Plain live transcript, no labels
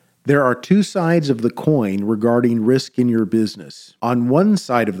There are two sides of the coin regarding risk in your business. On one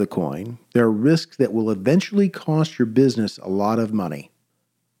side of the coin, there are risks that will eventually cost your business a lot of money.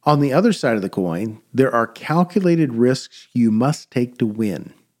 On the other side of the coin, there are calculated risks you must take to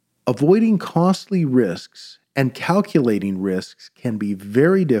win. Avoiding costly risks and calculating risks can be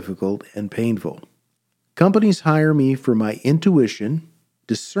very difficult and painful. Companies hire me for my intuition,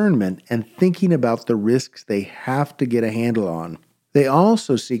 discernment, and thinking about the risks they have to get a handle on. They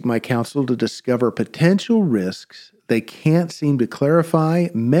also seek my counsel to discover potential risks they can't seem to clarify,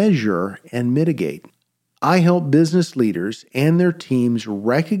 measure, and mitigate. I help business leaders and their teams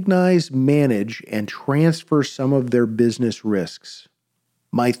recognize, manage, and transfer some of their business risks.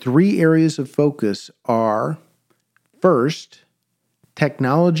 My 3 areas of focus are: first,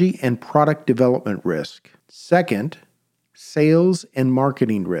 technology and product development risk; second, sales and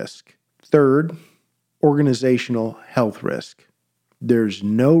marketing risk; third, organizational health risk. There's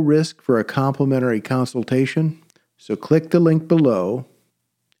no risk for a complimentary consultation, so click the link below,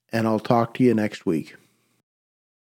 and I'll talk to you next week.